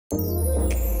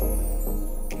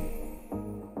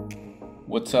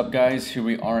What's up, guys? Here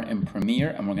we are in Premiere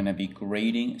and we're going to be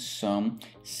grading some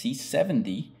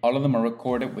C70. All of them are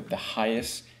recorded with the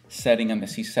highest setting on the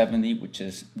C70, which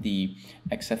is the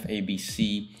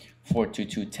XFABC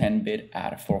 422 10-bit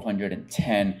at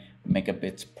 410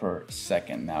 megabits per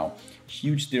second. Now,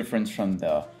 huge difference from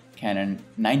the Canon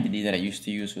 90D that I used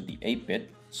to use with the 8-bit.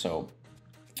 So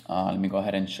let me go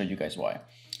ahead and show you guys why.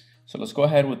 So let's go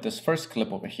ahead with this first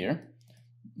clip over here.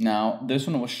 Now, this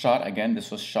one was shot, again, this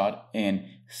was shot in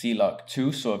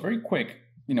Clog2. So a very quick,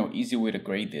 easy way to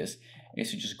grade this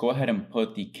is to just go ahead and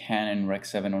put the Canon Rec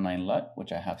 709 LUT,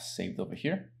 which I have saved over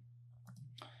here.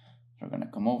 We're going to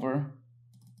come over.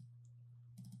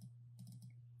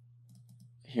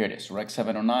 Here it is, Rec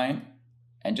 709.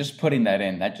 And just putting that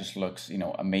in, that just looks,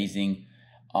 amazing.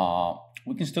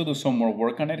 We can still do some more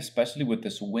work on it, especially with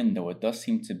this window. It does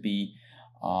seem to be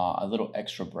a little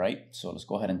extra bright. So let's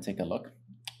go ahead and take a look.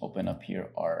 Open up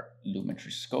here our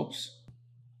lumetri scopes.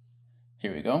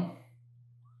 Here we go.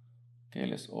 Okay,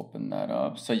 let's open that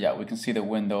up. So yeah, we can see the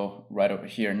window right over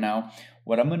here. Now,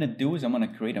 what I'm gonna do is I'm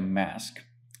gonna create a mask.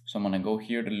 So I'm gonna go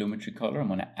here to lumetri color. I'm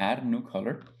gonna add a new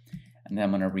color, and then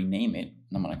I'm gonna rename it.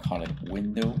 And I'm gonna call it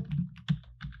window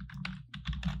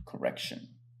correction.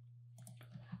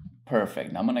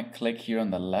 Perfect. Now I'm gonna click here on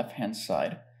the left-hand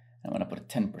side. I'm gonna put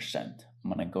 10%.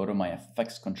 I'm gonna go to my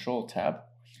effects control tab,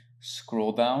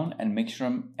 scroll down, and make sure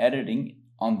I'm editing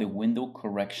on the window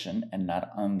correction and not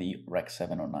on the Rec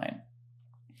 709.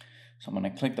 So I'm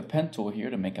gonna click the pen tool here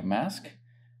to make a mask,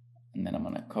 and then I'm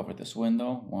gonna cover this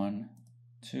window. 1,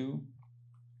 2,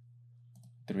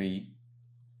 3,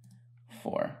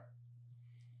 4.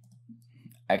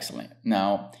 Excellent.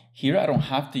 Now, here I don't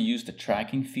have to use the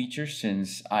tracking feature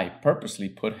since I purposely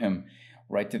put him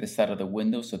right to the side of the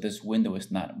window, so this window is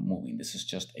not moving. This is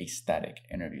just a static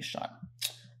interview shot.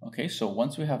 Okay, so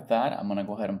once we have that, I'm gonna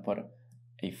go ahead and put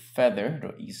a feather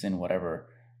to ease in whatever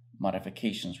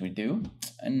modifications we do.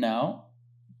 And now,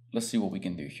 let's see what we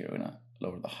can do here. We're gonna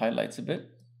lower the highlights a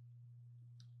bit.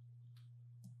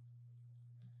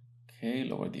 Okay,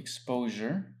 lower the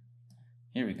exposure.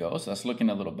 Here we go, so that's looking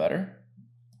a little better.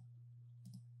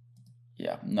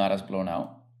 Yeah, not as blown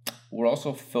out. We're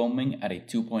also filming at a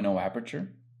 2.0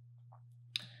 aperture.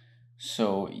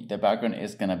 So the background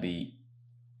is gonna be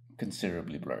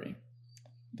considerably blurry.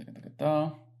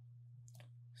 Some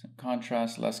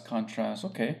contrast, less contrast.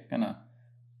 Okay, kinda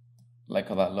like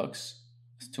how that looks.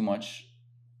 It's too much.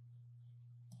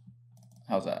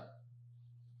 How's that?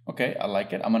 Okay, I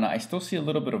like it. I still see a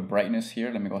little bit of brightness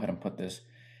here. Let me go ahead and put this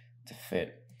to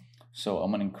fit. So I'm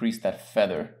gonna increase that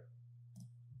feather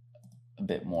a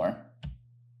bit more.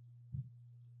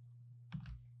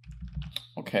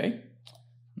 Okay,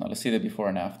 now let's see the before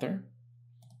and after.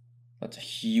 That's a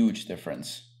huge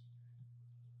difference.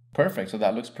 Perfect, so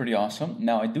that looks pretty awesome.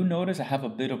 Now I do notice I have a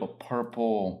bit of a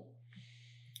purple,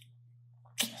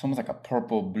 it's almost like a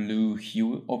purple blue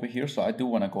hue over here. So I do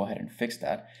wanna go ahead and fix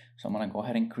that. So I'm gonna go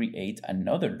ahead and create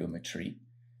another lumetri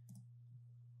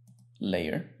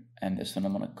layer. And this one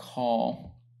I'm gonna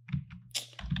call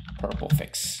purple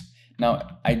fix.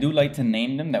 Now, I do like to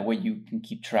name them, that way you can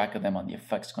keep track of them on the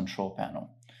effects control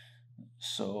panel.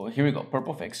 So here we go,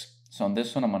 purple fix. So on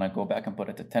this one, I'm gonna go back and put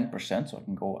it to 10% so I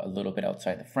can go a little bit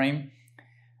outside the frame.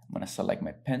 I'm gonna select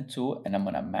my pen tool and I'm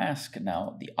gonna mask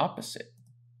now the opposite.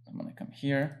 I'm gonna come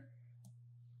here,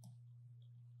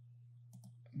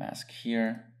 mask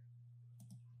here.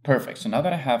 Perfect, so now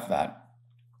that I have that,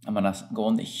 I'm gonna go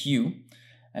on the hue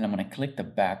and I'm gonna click the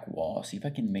back wall, see if I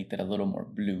can make that a little more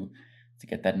blue, to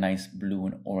get that nice blue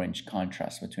and orange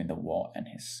contrast between the wall and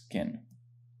his skin.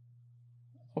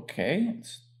 Okay,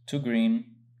 it's too green.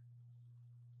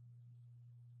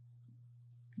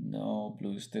 No,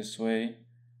 blue's this way.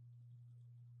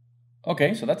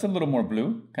 Okay, so that's a little more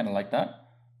blue, kind of like that.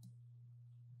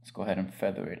 Let's go ahead and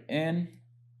feather it in.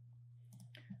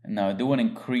 And now I do want to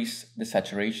increase the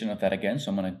saturation of that again,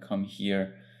 so I'm going to come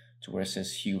here to where it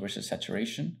says hue versus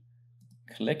saturation.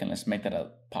 Click, and let's make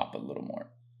that pop a little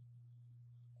more.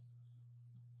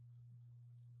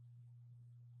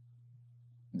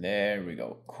 There we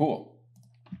go, cool.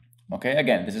 Okay,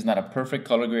 again, this is not a perfect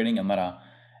color grading. I'm not an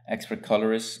expert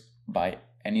colorist by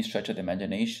any stretch of the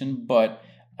imagination, but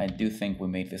I do think we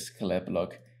made this clip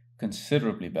look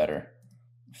considerably better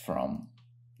from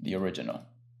the original.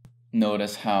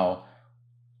 Notice how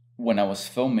when I was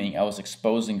filming, I was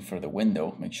exposing for the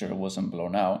window, make sure it wasn't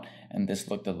blown out, and this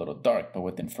looked a little dark, but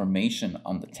with information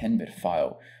on the 10-bit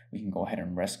file, we can go ahead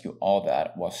and rescue all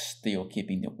that while still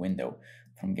keeping the window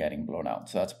from getting blown out.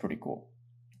 So that's pretty cool.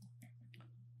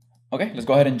 Okay, let's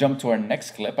go ahead and jump to our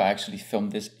next clip. I actually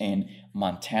filmed this in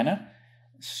Montana.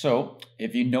 So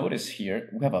if you notice here,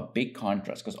 we have a big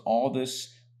contrast because all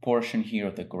this portion here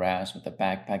of the grass with the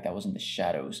backpack, that was in the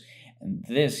shadows. And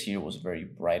this here was very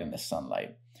bright in the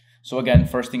sunlight. So again,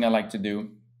 first thing I like to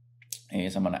do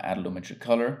is I'm going to add Lumetri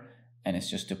color, and it's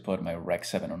just to put my Rec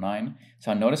 709.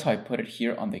 So notice how I put it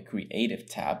here on the creative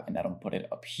tab and I don't put it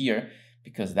up here,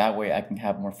 because that way I can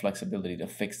have more flexibility to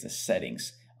fix the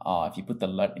settings. If you put the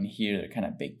LUT in here, they're kind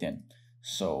of baked in.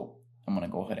 So I'm going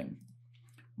to go ahead and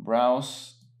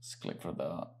browse. Let's click for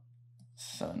the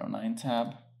 709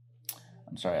 tab.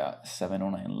 I'm sorry,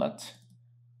 709 LUT.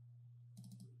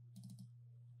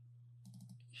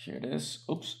 Here it is.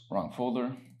 Oops, wrong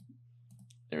folder.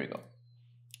 There we go.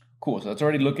 Cool, so it's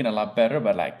already looking a lot better,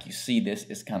 but like you see, this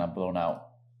is kind of blown out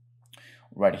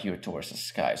right here towards the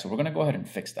sky. So we're gonna go ahead and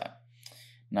fix that.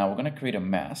 Now we're gonna create a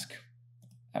mask,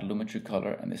 add Lumetri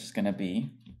color, and this is gonna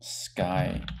be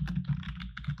sky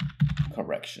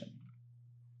correction.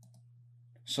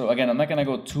 So again, I'm not gonna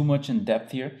go too much in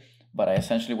depth here, but I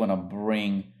essentially wanna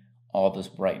bring all this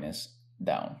brightness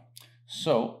down.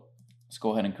 So let's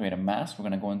go ahead and create a mask. We're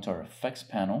gonna go into our effects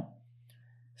panel,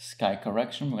 sky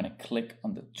correction. We're gonna click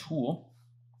on the tool.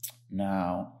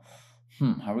 Now,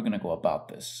 how are we gonna go about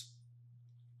this?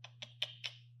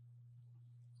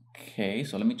 Okay,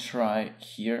 so let me try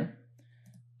here,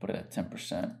 put it at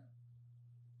 10%.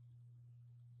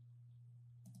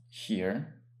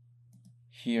 Here,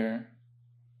 here,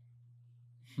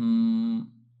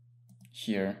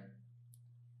 here,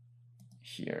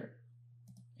 here,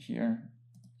 here,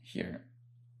 here,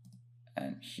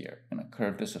 and here. I'm gonna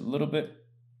curve this a little bit.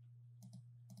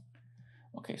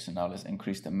 Okay, so now let's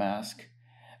increase the mask.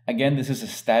 Again, this is a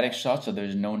static shot, so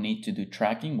there's no need to do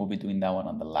tracking. We'll be doing that one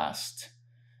on the last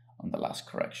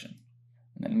correction.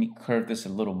 And then let me curve this a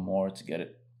little more to get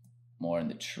it more in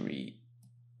the tree.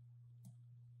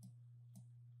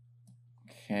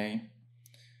 Okay.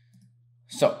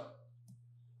 So,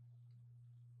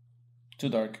 too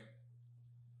dark.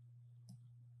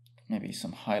 Maybe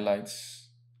some highlights,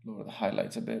 lower the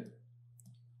highlights a bit.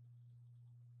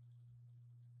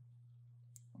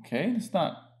 Okay, it's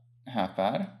not half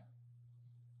bad.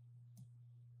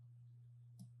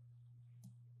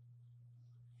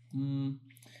 And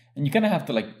you kind of have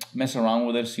to like mess around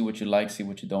with it, see what you like, see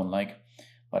what you don't like.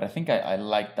 But I think I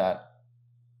like that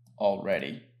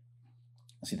already.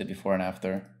 See the before and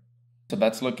after. So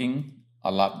that's looking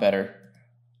a lot better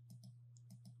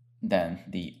than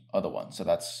the other one. So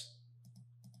that's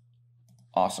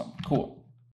awesome. Cool.